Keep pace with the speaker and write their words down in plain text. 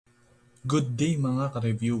Good day mga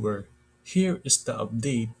ka-reviewer. Here is the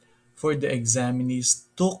update for the examinees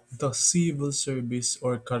took the Civil Service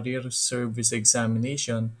or Career Service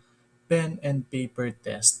Examination pen and paper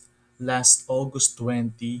test last August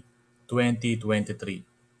 20, 2023.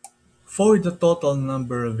 For the total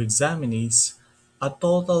number of examinees, a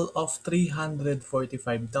total of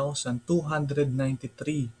 345,293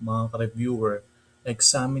 mga ka-reviewer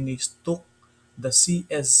examinees took the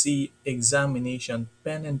CSC examination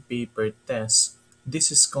pen and paper test.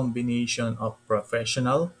 This is combination of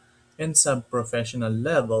professional and sub-professional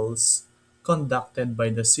levels conducted by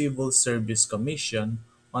the Civil Service Commission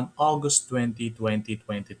on August 20,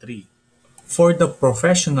 2023. For the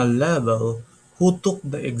professional level, who took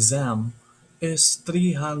the exam is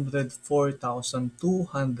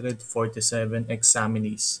 304,247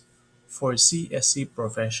 examinees for CSC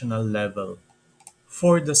professional level.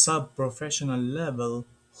 For the sub-professional level,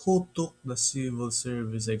 who took the civil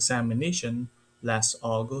service examination last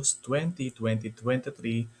August 2023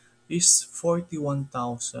 is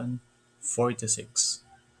 41,046.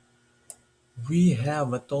 We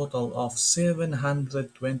have a total of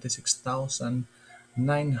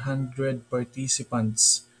 726,900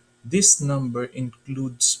 participants. This number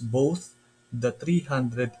includes both the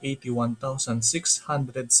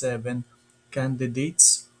 381,607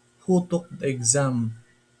 candidates who took the exam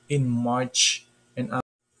in March and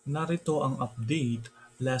narito ang update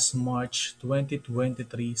last March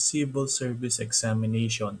 2023 Civil Service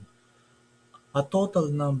Examination. A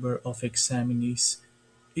total number of examinees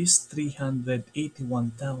is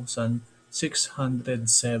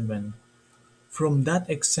 381,607. From that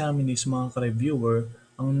examinees mga ka-reviewer,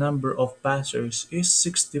 ang number of passers is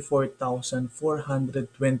 64,420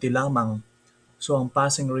 lamang. So ang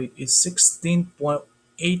passing rate is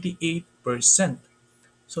 16.88%.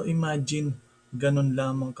 So imagine, ganun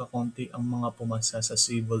lamang kakonti ang mga pumasa sa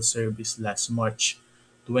civil service last March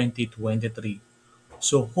 2023.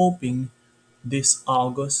 So hoping this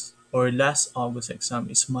August or last August exam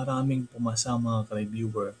is maraming pumasa mga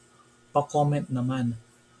ka-reviewer. Pa-comment naman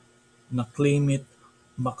na claim it,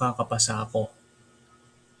 makakapasa ako.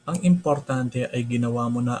 Ang importante ay ginawa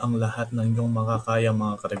mo na ang lahat ng iyong makakaya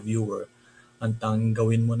mga ka-reviewer. Ang tanging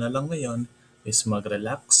gawin mo na lang ngayon is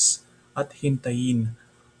mag-relax at hintayin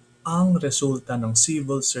ang resulta ng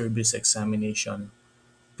Civil Service Examination.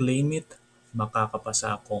 Claim it,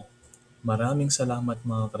 makakapasa ako. Maraming salamat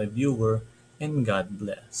mga ka-reviewer and God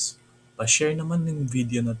bless. Pa-share naman ng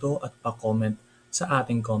video na to at pa-comment sa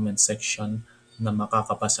ating comment section na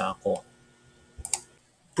makakapasa ako.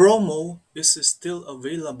 Promo is still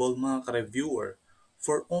available mga ka-reviewer.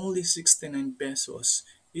 For only 69 pesos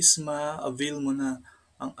is ma-avail mo na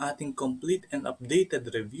ang ating complete and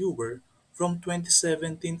updated reviewer from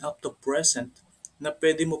 2017 up to present na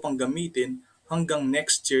pwede mo pang gamitin hanggang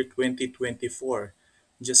next year 2024.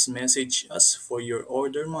 Just message us for your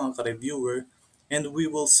order mga ka-reviewer and we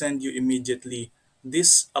will send you immediately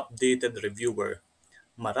this updated reviewer.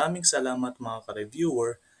 Maraming salamat mga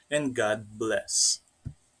ka-reviewer and God bless.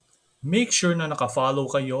 Make sure na nakafollow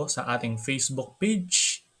kayo sa ating Facebook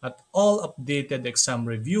page at all updated exam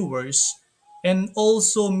reviewers and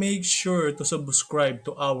also make sure to subscribe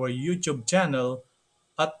to our YouTube channel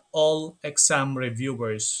at all exam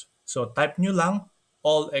reviewers. So type nyo lang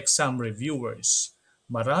all exam reviewers.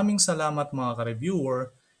 Maraming salamat mga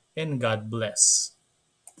ka-reviewer and God bless.